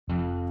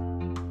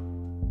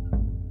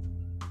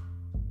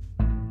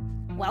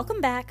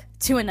Welcome back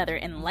to another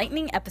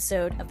enlightening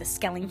episode of the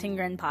Skellington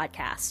Grin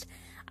podcast.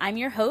 I'm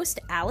your host,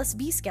 Alice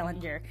B.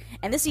 Skellinger,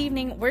 and this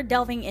evening we're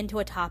delving into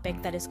a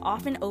topic that is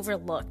often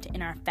overlooked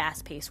in our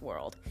fast-paced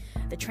world,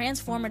 the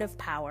transformative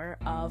power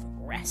of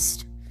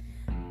rest.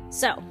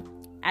 So,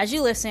 as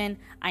you listen,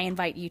 I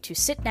invite you to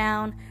sit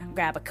down,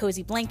 grab a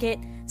cozy blanket,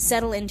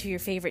 settle into your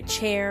favorite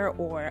chair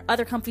or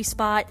other comfy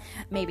spot,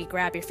 maybe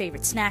grab your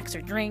favorite snacks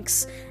or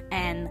drinks,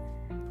 and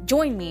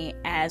join me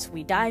as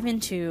we dive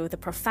into the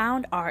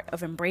profound art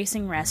of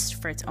embracing rest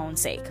for its own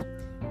sake.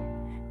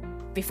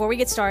 Before we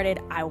get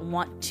started, I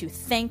want to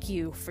thank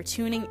you for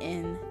tuning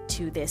in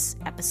to this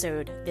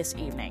episode this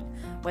evening.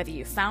 Whether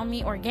you found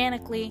me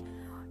organically,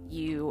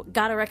 you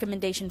got a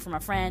recommendation from a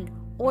friend,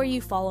 or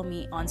you follow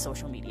me on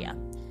social media.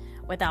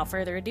 Without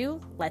further ado,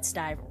 let's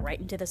dive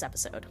right into this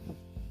episode.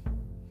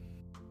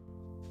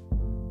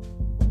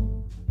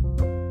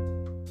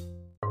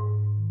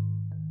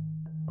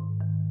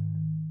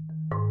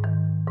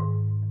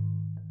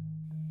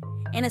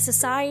 In a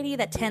society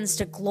that tends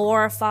to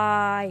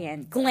glorify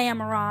and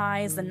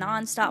glamorize the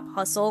nonstop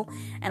hustle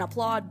and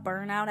applaud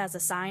burnout as a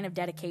sign of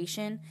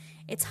dedication,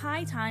 it's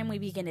high time we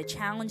begin to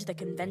challenge the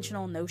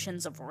conventional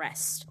notions of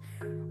rest.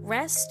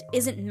 Rest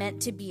isn't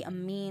meant to be a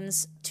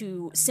means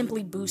to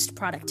simply boost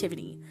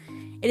productivity.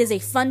 It is a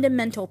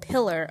fundamental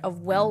pillar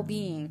of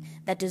well-being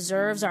that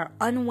deserves our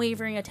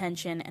unwavering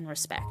attention and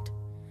respect.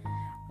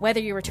 Whether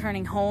you're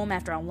returning home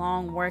after a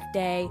long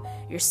workday,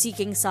 you're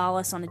seeking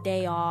solace on a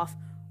day off,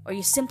 or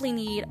you simply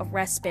need a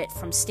respite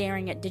from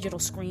staring at digital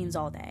screens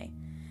all day,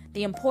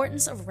 the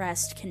importance of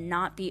rest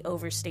cannot be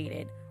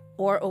overstated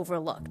or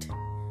overlooked.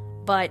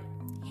 But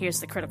here's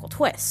the critical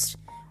twist.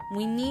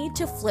 We need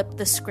to flip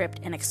the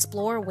script and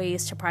explore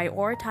ways to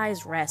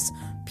prioritize rest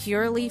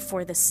purely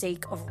for the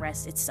sake of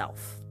rest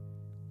itself.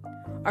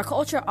 Our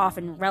culture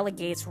often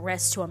relegates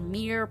rest to a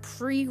mere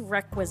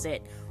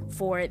prerequisite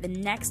for the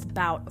next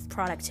bout of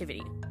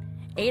productivity.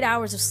 8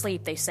 hours of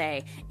sleep, they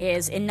say,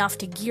 is enough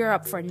to gear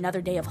up for another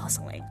day of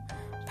hustling.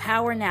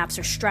 Power naps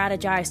are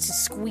strategized to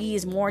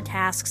squeeze more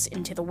tasks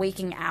into the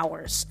waking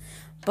hours.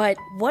 But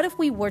what if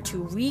we were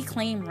to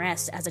reclaim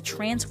rest as a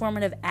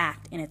transformative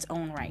act in its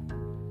own right?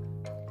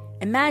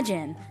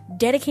 Imagine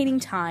dedicating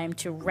time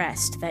to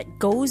rest that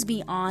goes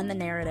beyond the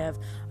narrative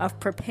of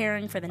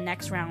preparing for the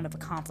next round of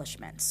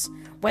accomplishments,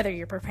 whether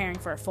you're preparing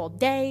for a full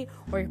day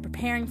or you're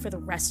preparing for the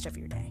rest of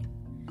your day.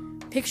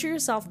 Picture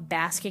yourself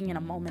basking in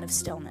a moment of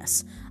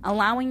stillness,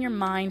 allowing your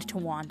mind to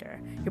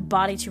wander, your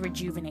body to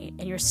rejuvenate,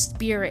 and your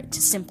spirit to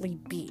simply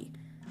be.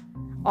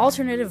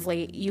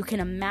 Alternatively, you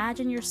can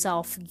imagine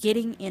yourself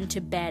getting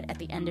into bed at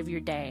the end of your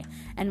day,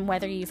 and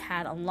whether you've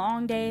had a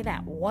long day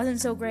that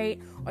wasn't so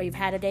great, or you've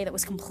had a day that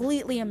was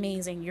completely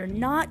amazing, you're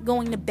not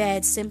going to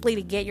bed simply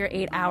to get your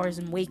 8 hours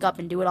and wake up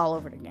and do it all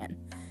over again,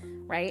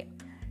 right?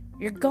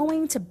 You're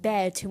going to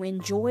bed to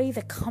enjoy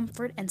the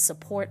comfort and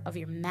support of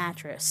your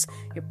mattress,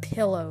 your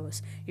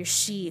pillows, your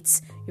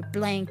sheets, your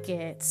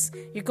blankets.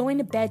 You're going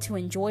to bed to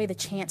enjoy the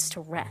chance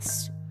to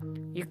rest.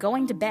 You're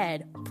going to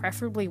bed,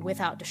 preferably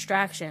without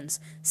distractions,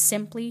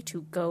 simply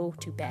to go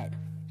to bed.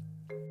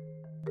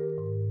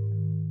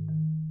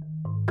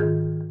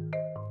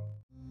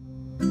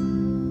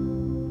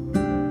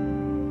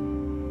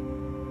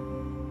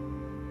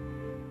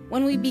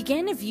 When we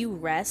begin to view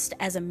rest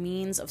as a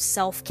means of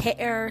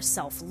self-care,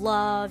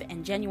 self-love,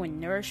 and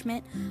genuine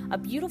nourishment, a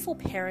beautiful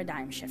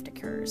paradigm shift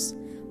occurs.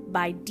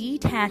 By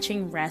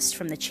detaching rest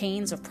from the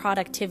chains of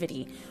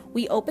productivity,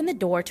 we open the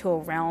door to a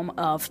realm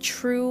of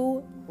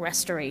true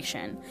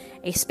restoration,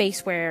 a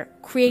space where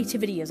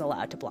creativity is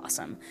allowed to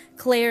blossom,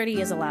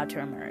 clarity is allowed to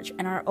emerge,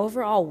 and our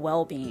overall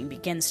well-being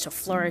begins to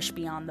flourish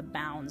beyond the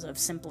bounds of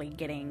simply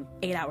getting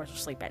 8 hours of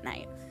sleep at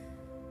night.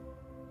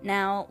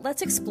 Now,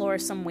 let's explore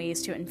some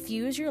ways to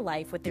infuse your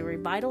life with the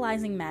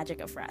revitalizing magic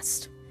of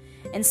rest.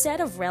 Instead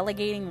of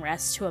relegating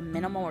rest to a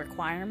minimal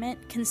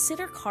requirement,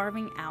 consider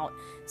carving out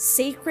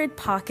sacred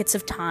pockets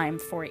of time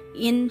for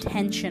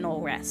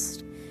intentional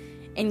rest.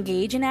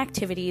 Engage in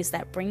activities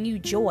that bring you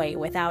joy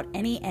without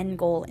any end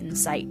goal in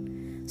sight,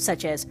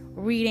 such as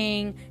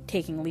reading,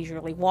 taking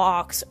leisurely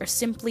walks, or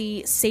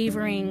simply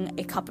savoring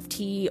a cup of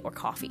tea or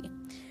coffee.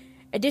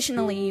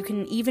 Additionally, you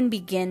can even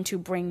begin to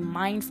bring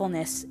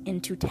mindfulness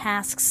into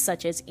tasks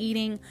such as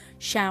eating,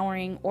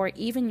 showering, or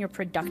even your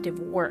productive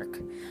work.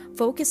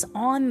 Focus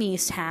on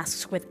these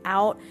tasks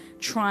without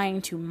trying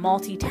to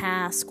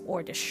multitask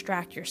or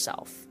distract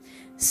yourself.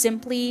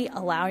 Simply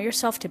allow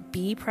yourself to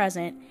be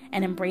present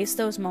and embrace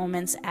those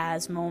moments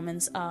as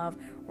moments of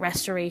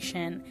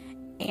restoration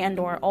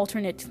and/or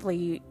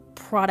alternatively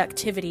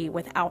productivity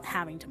without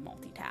having to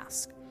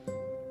multitask.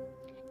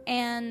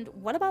 And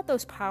what about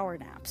those power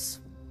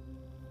naps?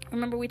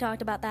 Remember we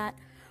talked about that?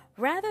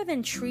 Rather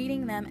than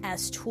treating them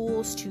as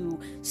tools to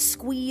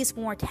squeeze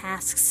more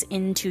tasks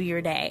into your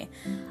day,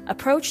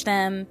 approach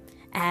them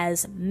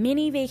as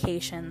mini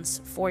vacations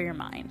for your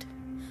mind.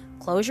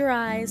 Close your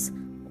eyes,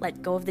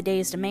 let go of the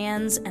day's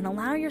demands, and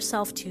allow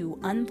yourself to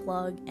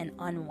unplug and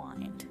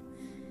unwind.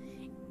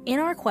 In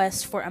our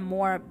quest for a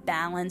more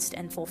balanced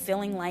and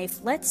fulfilling life,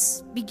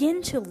 let's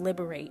begin to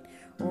liberate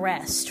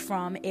rest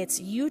from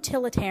its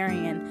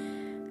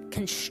utilitarian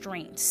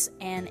constraints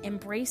and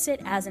embrace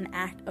it as an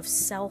act of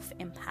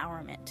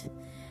self-empowerment.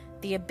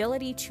 The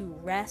ability to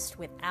rest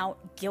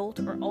without guilt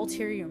or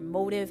ulterior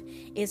motive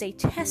is a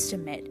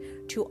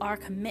testament to our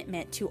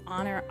commitment to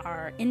honor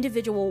our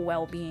individual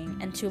well-being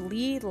and to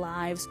lead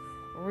lives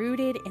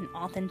rooted in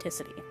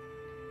authenticity.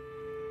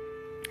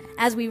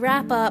 As we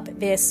wrap up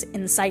this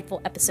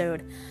insightful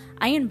episode,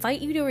 I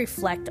invite you to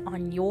reflect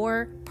on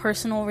your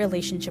personal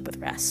relationship with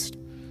rest.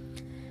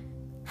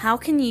 How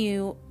can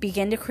you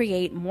begin to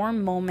create more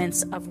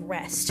moments of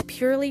rest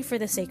purely for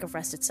the sake of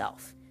rest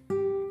itself?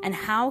 And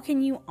how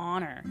can you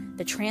honor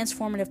the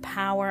transformative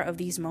power of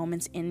these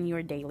moments in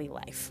your daily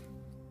life?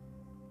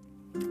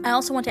 I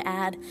also want to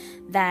add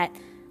that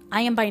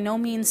I am by no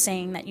means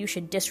saying that you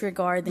should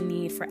disregard the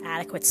need for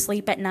adequate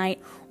sleep at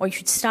night, or you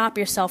should stop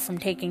yourself from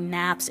taking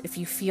naps if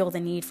you feel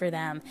the need for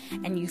them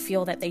and you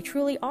feel that they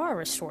truly are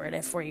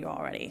restorative for you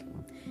already.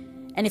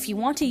 And if you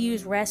want to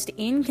use rest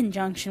in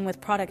conjunction with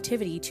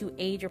productivity to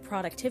aid your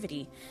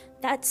productivity,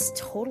 that's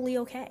totally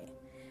okay.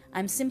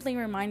 I'm simply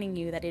reminding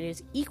you that it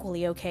is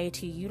equally okay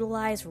to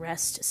utilize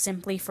rest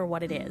simply for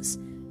what it is: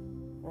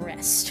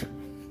 rest.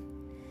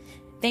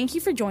 Thank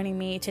you for joining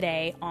me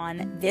today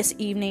on this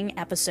evening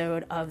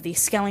episode of the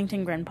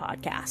Skellington Grin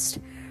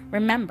podcast.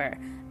 Remember,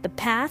 the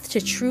path to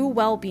true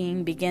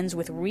well-being begins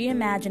with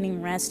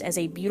reimagining rest as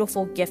a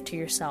beautiful gift to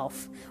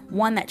yourself,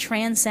 one that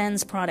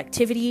transcends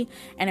productivity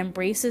and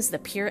embraces the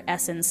pure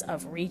essence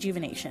of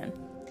rejuvenation.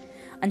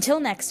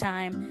 Until next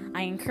time,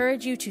 I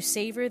encourage you to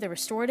savor the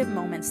restorative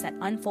moments that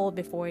unfold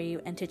before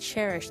you and to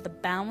cherish the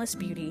boundless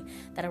beauty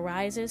that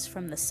arises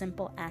from the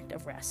simple act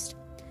of rest.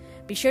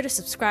 Be sure to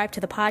subscribe to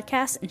the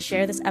podcast and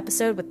share this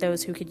episode with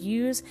those who could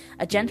use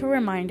a gentle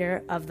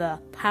reminder of the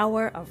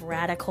power of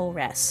radical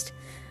rest.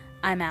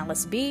 I'm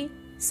Alice B.,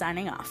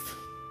 signing off.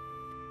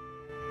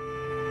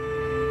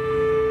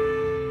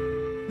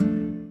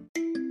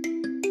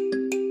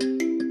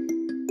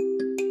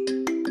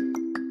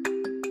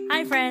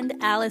 Hi friend,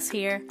 Alice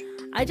here.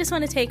 I just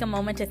want to take a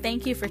moment to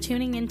thank you for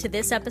tuning into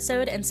this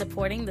episode and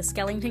supporting the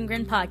Skellington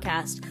Grin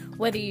podcast.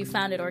 Whether you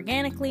found it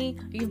organically,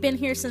 you've been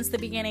here since the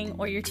beginning,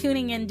 or you're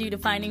tuning in due to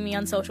finding me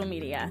on social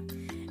media.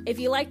 If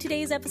you liked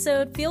today's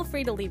episode, feel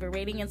free to leave a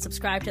rating and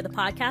subscribe to the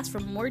podcast for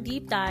more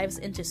deep dives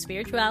into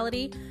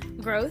spirituality,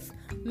 growth,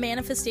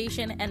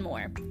 manifestation, and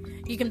more.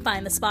 You can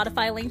find the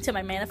Spotify link to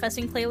my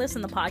manifesting playlist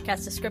in the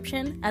podcast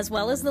description, as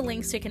well as the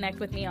links to connect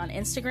with me on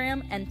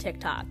Instagram and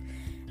TikTok.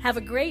 Have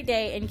a great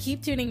day and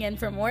keep tuning in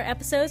for more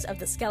episodes of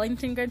the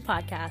Skellington Grin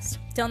podcast.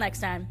 Till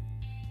next time.